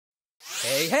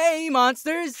Hey, hey,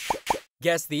 monsters!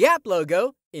 Guess the app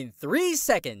logo in 3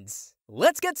 seconds.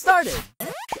 Let's get started.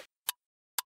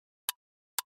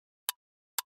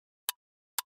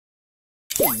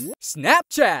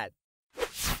 Snapchat.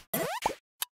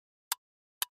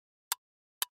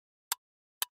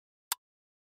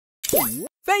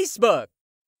 Facebook.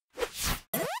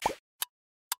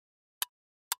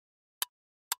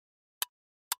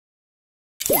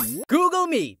 Google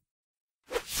Meet.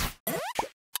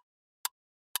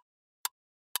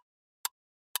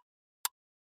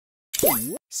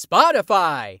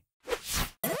 Spotify.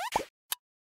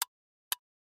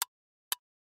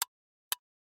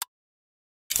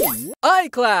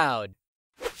 iCloud.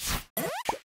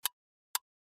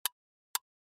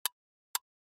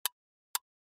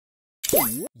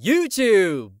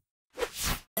 YouTube.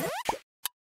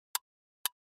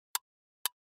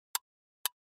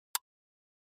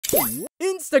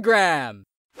 Instagram.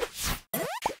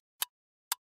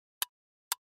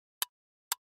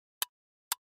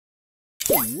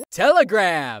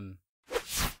 Telegram.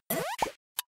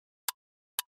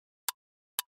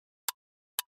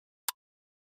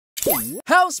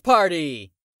 House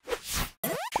Party.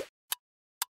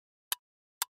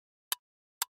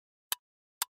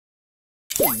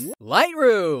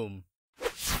 Lightroom.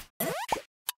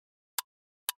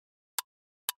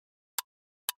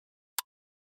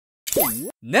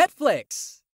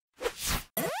 Netflix.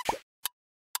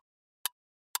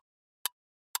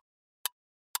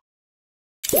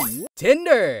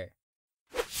 Tinder.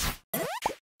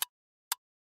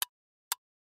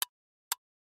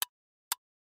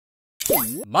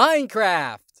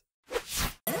 Minecraft.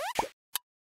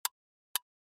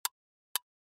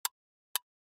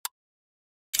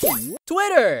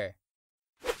 Twitter.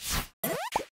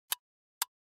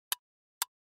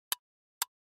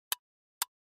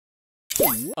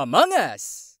 Among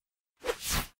Us.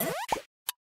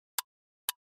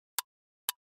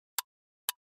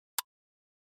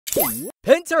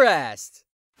 Pinterest.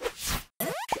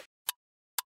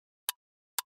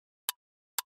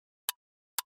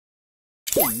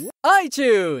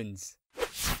 iTunes.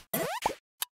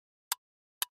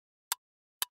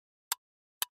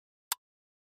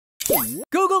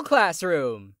 Google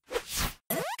Classroom.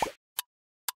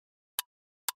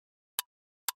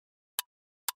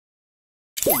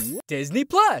 Disney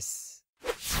Plus.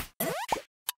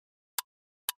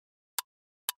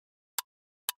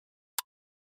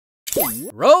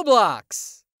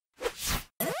 Roblox.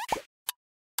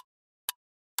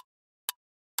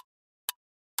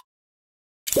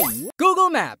 Google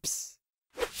Maps.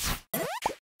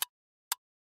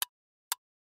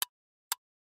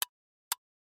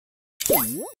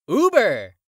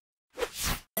 Uber.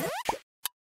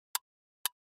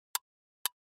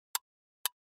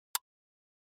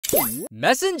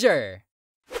 Messenger.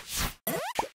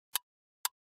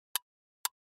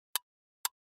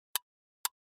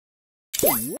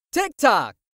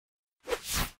 TikTok.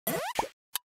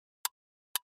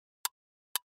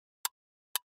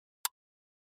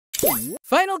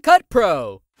 Final Cut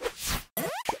Pro.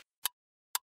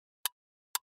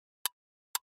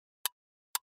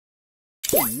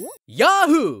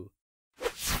 Yahoo.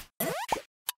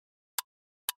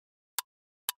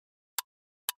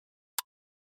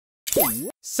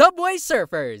 Subway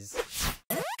Surfers.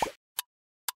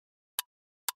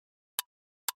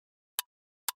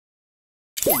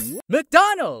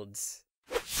 McDonald's.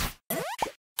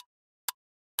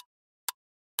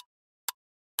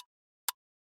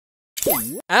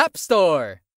 App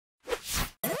Store.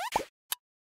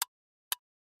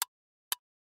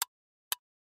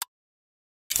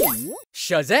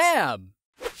 Shazam.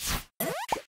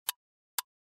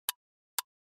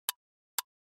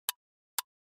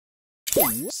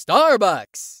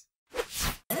 Starbucks.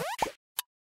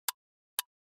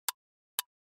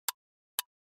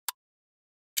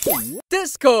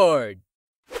 Discord.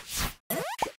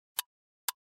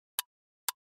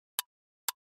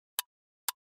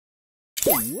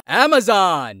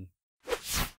 Amazon.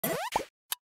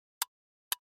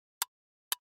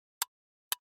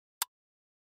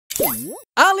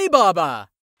 Alibaba.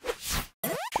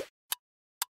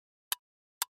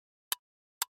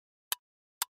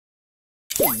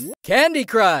 Candy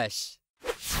Crush.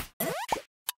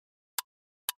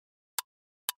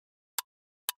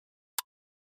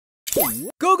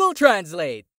 Google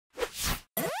Translate.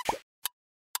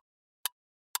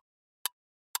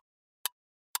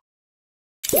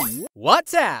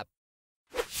 WhatsApp.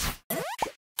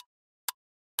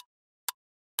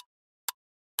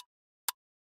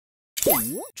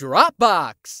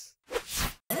 Dropbox.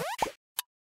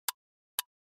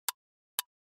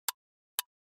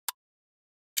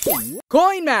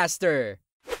 Coin Master.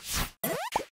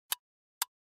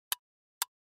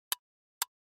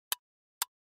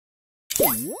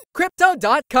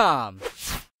 Crypto.com.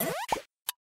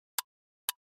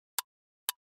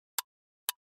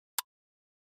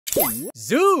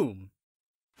 Zoom.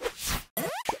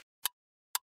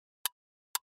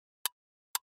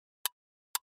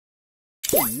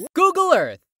 Google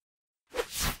Earth.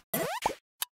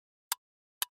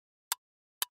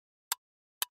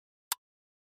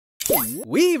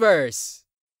 Weverse.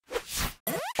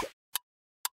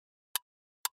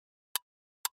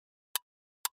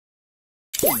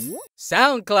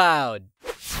 SoundCloud.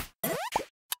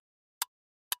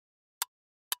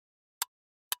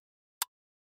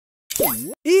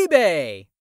 eBay.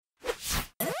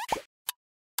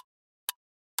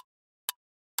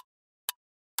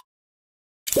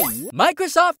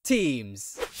 Microsoft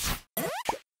Teams.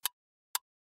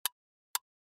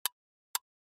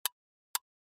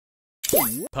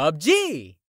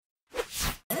 PUBG.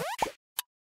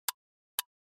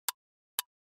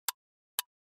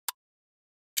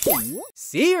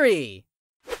 Siri.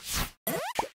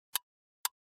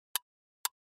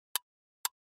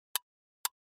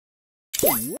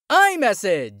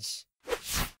 iMessage.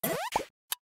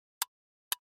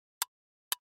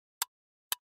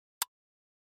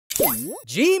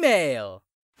 Gmail.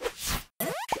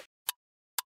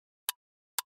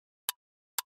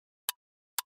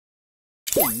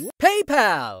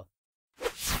 PayPal.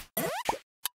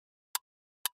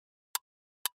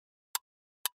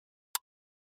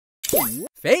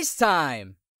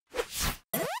 FaceTime.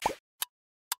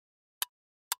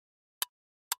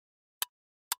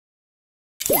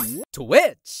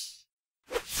 Twitch.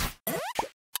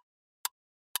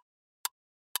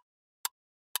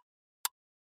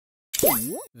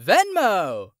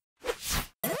 Venmo.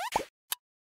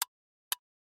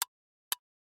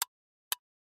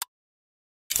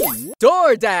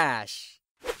 DoorDash.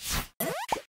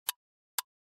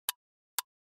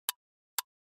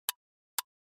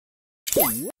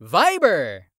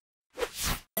 Viber.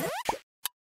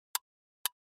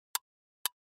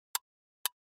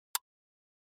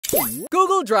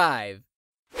 Google Drive.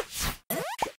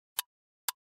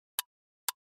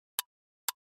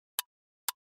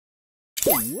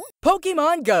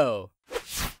 Pokemon Go.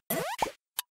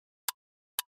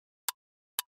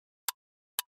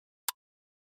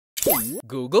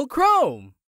 Google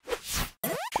Chrome.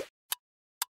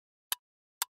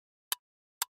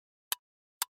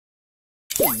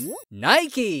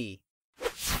 Nike.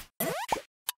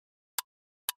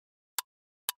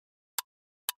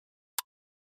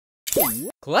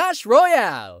 Clash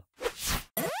Royale.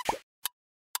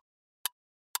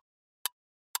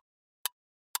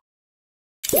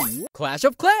 Clash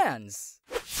of Clans.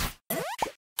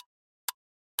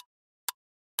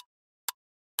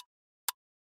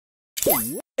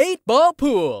 8-ball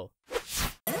pool.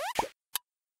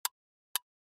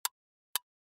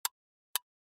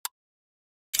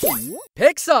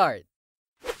 Pixart.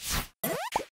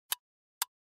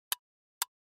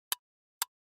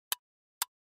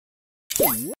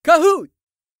 Kahoot.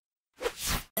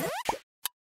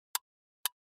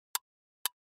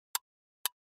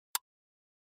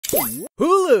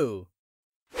 Hulu.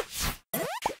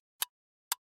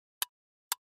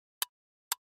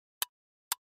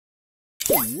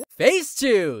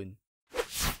 Facetune.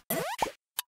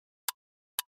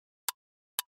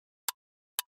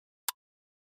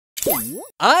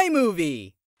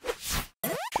 iMovie.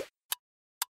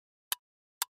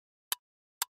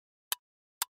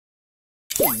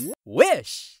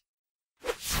 Wish.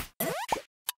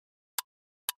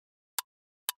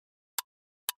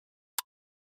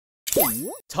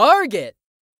 Target.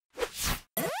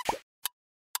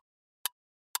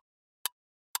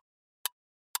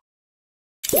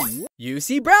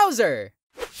 UC Browser.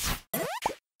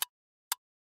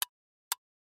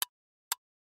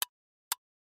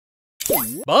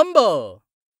 Bumble.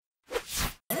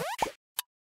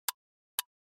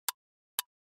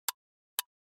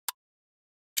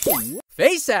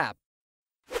 FaceApp.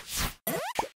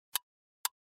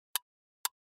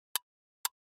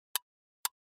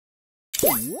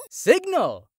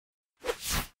 Signal.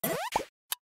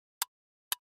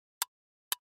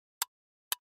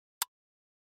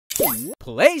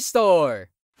 Play Store.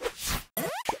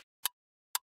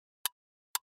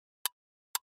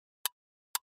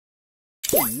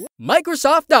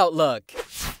 Microsoft Outlook.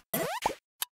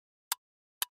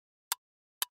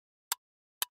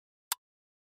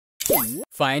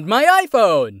 Find My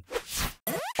iPhone.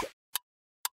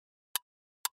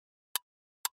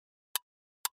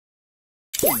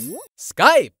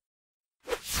 Skype.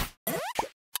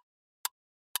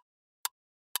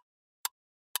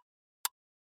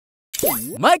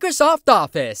 Microsoft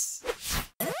Office.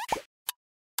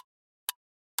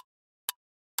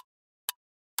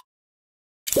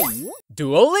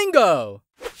 Duolingo.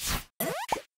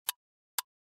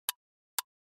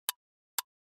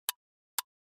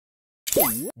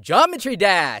 Geometry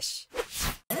Dash.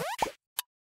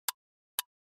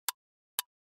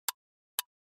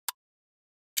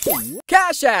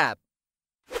 Cash App.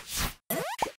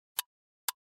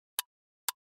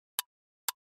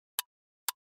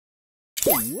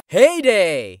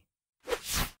 Heyday.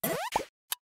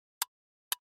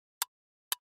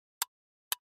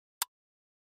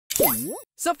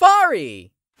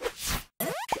 Safari.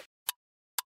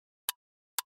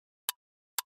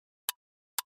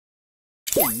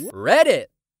 Reddit.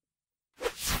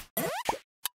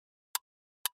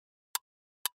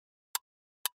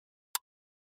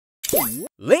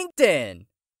 LinkedIn.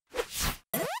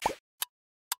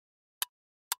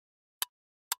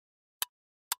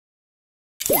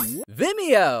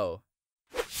 Vimeo.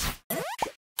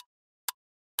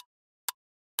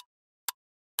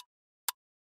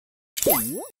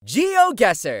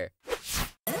 GeoGuessr.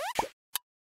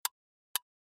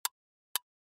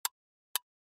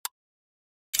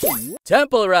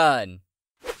 Temple Run.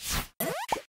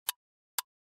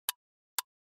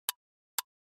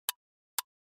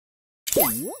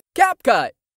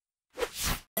 CapCut.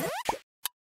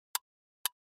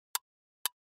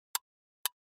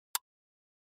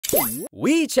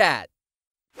 WeChat.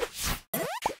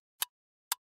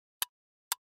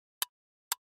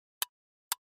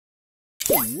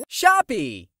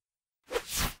 Shopee.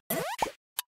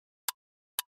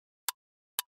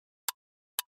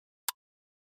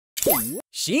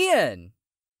 Shein.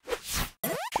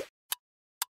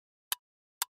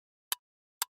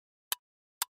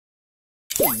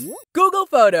 Google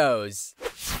Photos.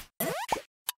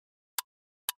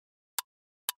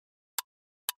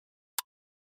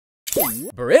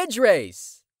 Bridge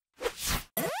Race.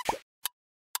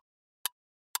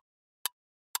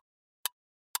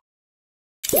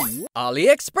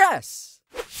 AliExpress.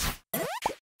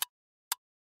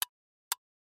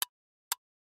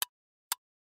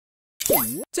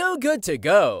 Too Good to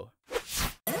Go.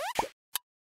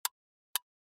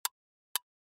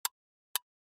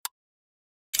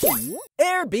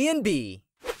 Airbnb.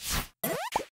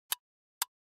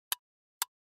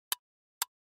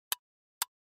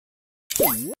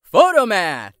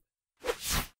 Photomath.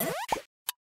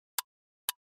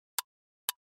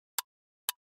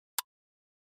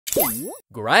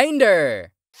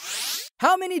 Grinder.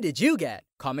 How many did you get?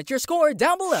 Comment your score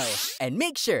down below and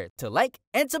make sure to like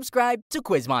and subscribe to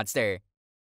Quiz Monster.